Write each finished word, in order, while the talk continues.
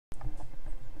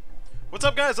What's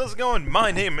up, guys? How's it going?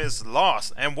 My name is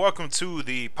Lost, and welcome to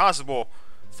the possible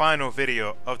final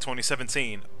video of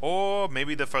 2017, or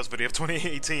maybe the first video of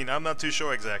 2018. I'm not too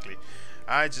sure exactly.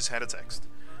 I just had a text.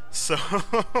 So,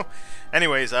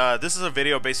 anyways, this is a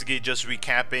video basically just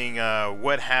recapping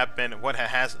what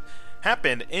has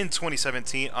happened in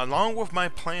 2017, along with my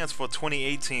plans for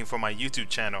 2018 for my YouTube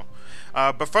channel.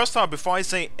 But first off, before I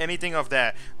say anything of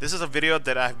that, this is a video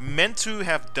that I've meant to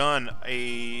have done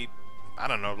I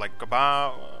don't know, like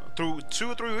about 2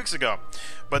 or 3 weeks ago.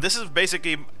 But this is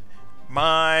basically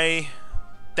my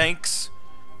thanks,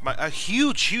 a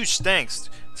huge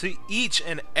thanks to each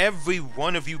and every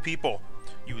one of you people,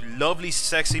 you lovely,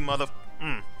 sexy too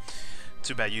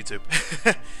bad YouTube,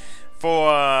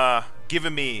 for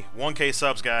giving me 1K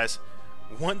subs, guys.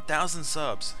 1,000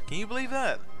 subs. Can you believe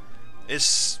that?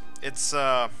 It's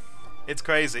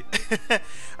crazy.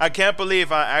 I can't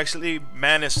believe I actually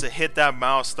managed to hit that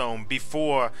milestone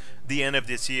before the end of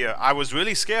this year. I was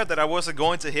really scared that I wasn't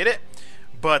going to hit it,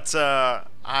 but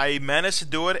I managed to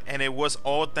do it, and it was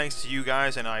all thanks to you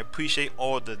guys, and I appreciate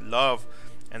all the love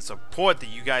and support that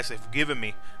you guys have given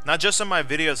me, not just on my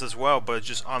videos as well, but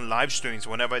just on live streams.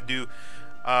 Whenever I do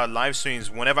live streams,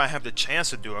 whenever I have the chance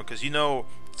to do it, because you know,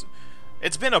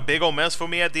 it's been a big old mess for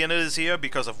me at the end of this year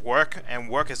because of work, and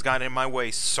work has gotten in my way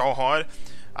so hard.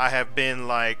 I've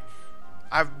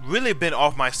really been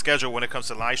off my schedule when it comes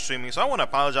to live streaming, so I want to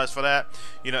apologize for that.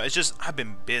 You know, it's just I've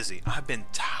been busy, I've been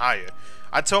tired.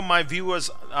 I told my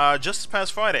viewers just this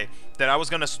past Friday that I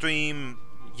was gonna stream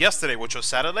yesterday, which was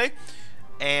Saturday,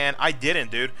 and I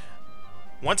didn't, dude.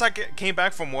 Once I came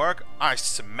back from work, I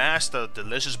smashed a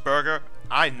delicious burger.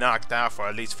 I knocked out for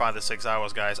at least 5 to 6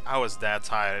 hours, guys. I was that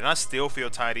tired, and I still feel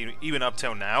tired even up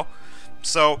till now.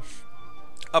 So,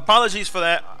 apologies for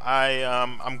that.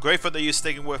 I'm grateful that you're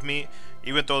sticking with me,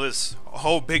 even though this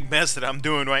whole big mess that I'm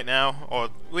doing right now, or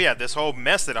yeah, this whole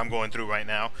mess that I'm going through right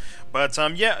now. But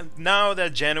yeah, now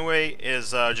that January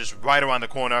is just right around the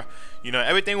corner, you know,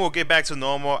 everything will get back to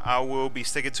normal. I will be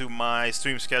sticking to my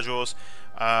stream schedules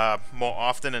more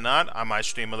often than not. I might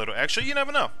stream a little extra, you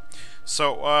never know.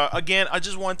 So again, I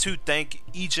just want to thank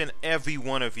each and every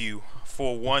one of you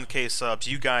for 1K subs.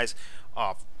 You guys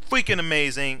are freaking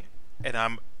amazing, and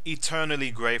I'm eternally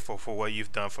grateful for what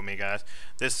you've done for me, guys.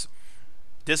 This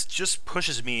just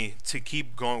pushes me to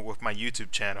keep going with my YouTube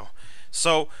channel.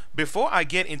 So before I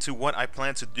get into what I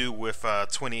plan to do with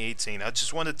 2018, I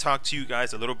just want to talk to you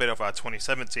guys a little bit about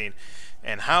 2017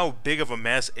 and how big of a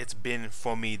mess it's been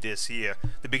for me this year.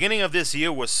 The beginning of this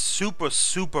year was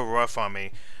super rough on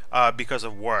me because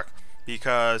of work,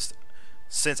 because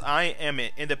since I am an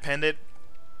independent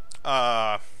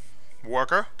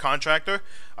worker, contractor,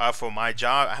 for my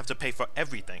job, I have to pay for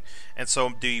everything. And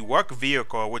so the work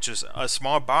vehicle, which is a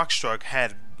small box truck,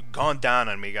 had gone down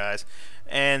on me, guys.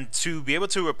 And to be able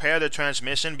to repair the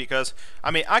transmission, because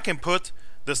I mean, I can put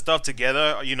the stuff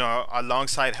together, you know,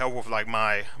 alongside help with like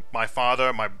my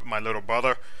father, my little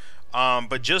brother,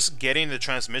 but just getting the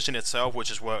transmission itself,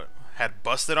 which is what had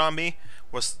busted on me,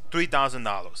 was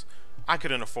 $3,000. I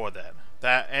couldn't afford that.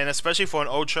 And especially for an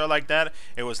old truck like that,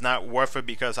 it was not worth it,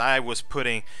 because I was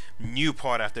putting new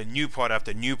part after new part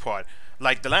after new part.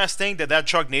 Like, the last thing that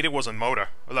truck needed was a motor.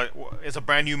 Like, it's a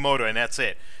brand new motor, and that's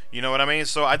it. You know what I mean?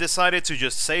 So I decided to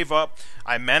just save up.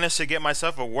 I managed to get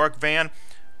myself a work van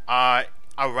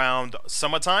around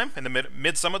summertime, in the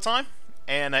mid-summertime,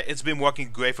 and it's been working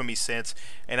great for me since.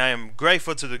 And I am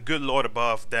grateful to the good Lord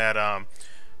above that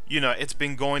you know, it's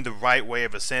been going the right way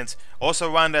ever since. Also,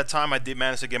 around that time, I did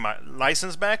manage to get my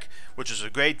license back, which is a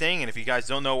great thing. And if you guys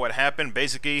don't know what happened,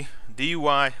 basically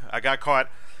DUI, I got caught.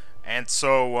 And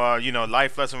so you know,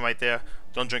 life lesson right there: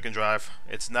 don't drink and drive.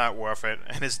 It's not worth it,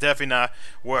 and it's definitely not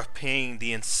worth paying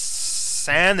the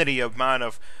insanity amount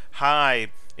of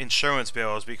high insurance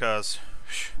bills, because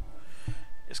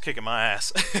it's kicking my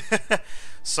ass.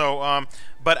 So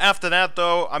but after that,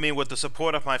 though, I mean, with the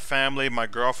support of my family, my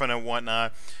girlfriend and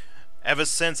whatnot, ever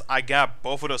since I got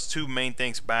both of those two main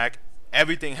things back,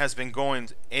 everything has been going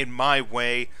in my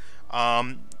way.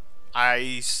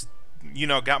 You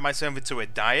know, got myself into a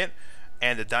diet,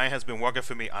 and the diet has been working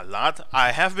for me a lot.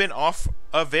 I have been off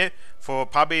of it for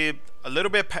probably a little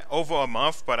bit over a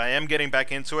month, but I am getting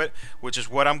back into it, which is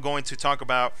what I'm going to talk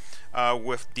about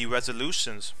with the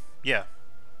resolutions. Yeah,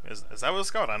 is that what it's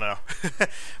called? I don't know.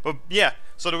 But yeah,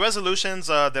 so the resolutions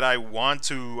that I want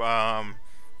to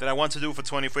do for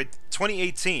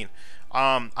 2018,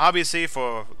 obviously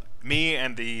for me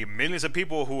and the millions of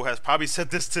people who has probably said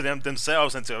this to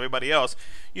themselves and to everybody else,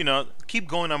 you know, keep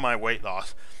going on my weight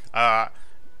loss.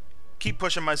 Keep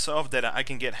pushing myself that I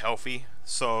can get healthy,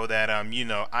 so that you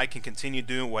know, I can continue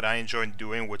doing what I enjoy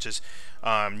doing, which is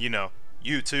you know,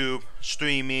 YouTube,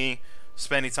 streaming,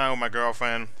 spending time with my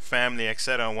girlfriend, family,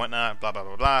 etc. and whatnot, blah blah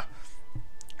blah blah.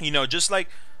 You know, just like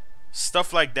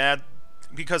stuff like that,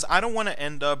 because I don't want to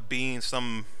end up being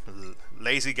some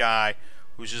lazy guy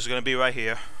who's just gonna be right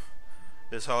here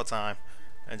this whole time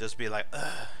and just be like,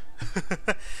 ugh.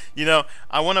 You know,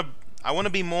 I want to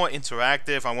be more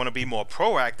interactive. I want to be more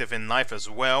proactive in life as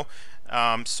well.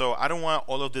 So I don't want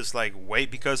all of this like weight,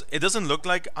 because it doesn't look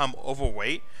like I'm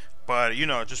overweight, but you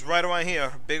know, just right around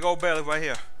here, big old belly right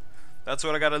here. That's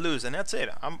what I gotta lose, and that's it.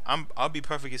 I'll be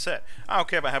perfectly set. I don't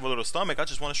care if I have a little stomach. I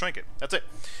just want to shrink it. That's it.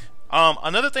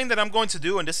 Another thing that I'm going to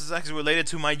do, and this is actually related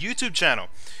to my YouTube channel.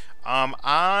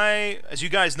 As you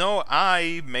guys know,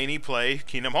 I mainly play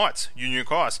Kingdom Hearts Union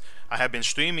Cross. I have been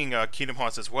streaming Kingdom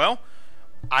Hearts as well.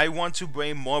 I want to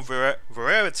bring more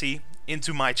variety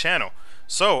into my channel,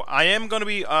 so I am going to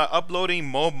be uploading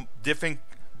more different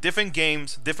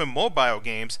games, different mobile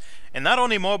games, and not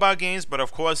only mobile games, but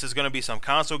of course there's going to be some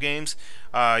console games,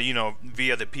 you know,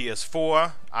 via the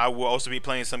PS4. I will also be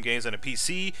playing some games on the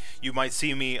PC. You might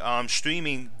see me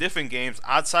streaming different games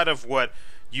outside of what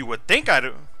you would think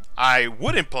I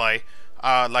wouldn't play,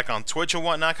 like on Twitch or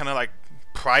whatnot, kind of like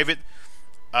private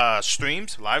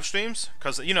streams, live streams,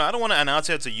 because you know, I don't want to announce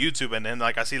it to YouTube and then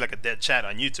like I see like a dead chat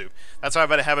on YouTube. That's why I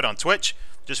better have it on Twitch,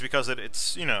 just because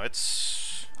it's, you know,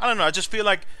 it's, I don't know, I just feel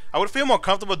like I would feel more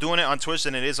comfortable doing it on Twitch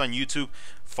than it is on YouTube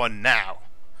for now.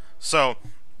 So,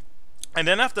 and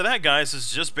then after that, guys,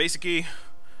 is just basically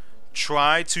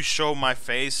try to show my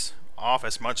face off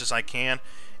as much as I can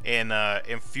in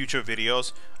future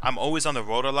videos. I'm always on the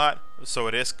road a lot, so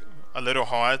it is a little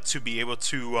hard to be able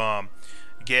to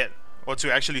get, or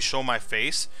to actually show my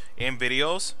face in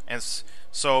videos. And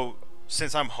so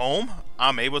since I'm home,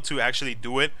 I'm able to actually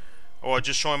do it, or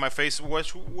just showing my face,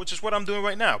 which is what I'm doing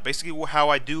right now. Basically how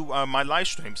I do my live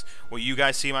streams, where you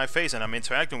guys see my face and I'm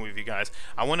interacting with you guys.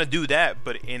 I want to do that,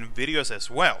 but in videos as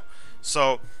well.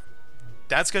 So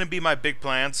that's going to be my big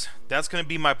plans. That's going to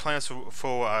be my plans for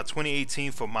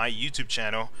 2018 for my YouTube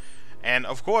channel. And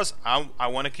of course, I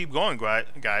want to keep going,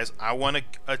 guys. I want to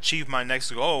achieve my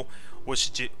next goal,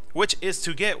 which is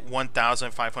to get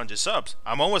 1,500 subs.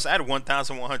 I'm almost at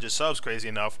 1,100 subs, crazy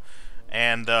enough.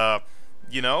 And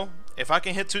you know, if I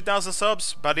can hit 2,000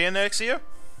 subs by the end of next year,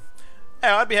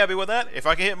 yeah, I'd be happy with that. If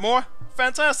I can hit more,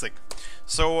 fantastic.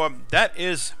 So that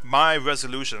is my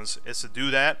resolutions, is to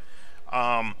do that.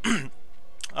 On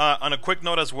a quick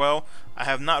note as well, I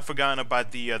have not forgotten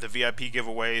about the VIP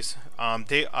giveaways.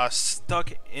 They are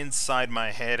stuck inside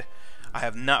my head. I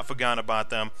have not forgotten about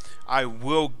them. I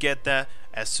will get that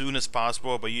as soon as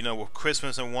possible, but you know, with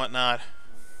Christmas and whatnot,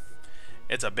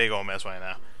 it's a big old mess right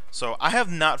now. So I have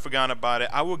not forgotten about it.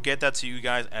 I will get that to you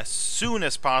guys as soon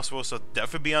as possible, so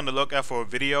definitely be on the lookout for a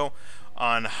video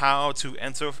on how to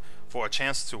enter for a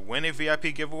chance to win a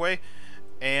VIP giveaway.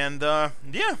 And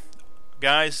yeah,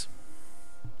 guys,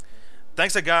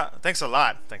 thanks a lot. Thanks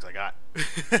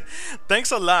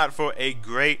a lot for a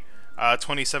great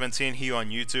 2017 here on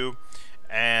YouTube.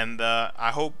 And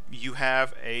I hope you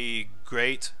have a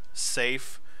great,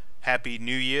 safe, happy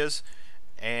New Year's.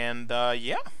 And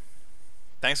yeah,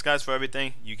 thanks guys for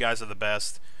everything. You guys are the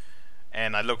best,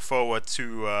 and I look forward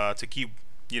to keep,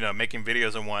 you know, making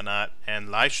videos and whatnot and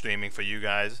live streaming for you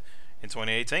guys in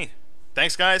 2018.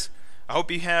 Thanks guys. I hope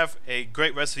you have a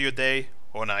great rest of your day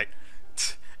or night,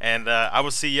 and I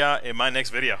will see ya in my next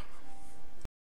video.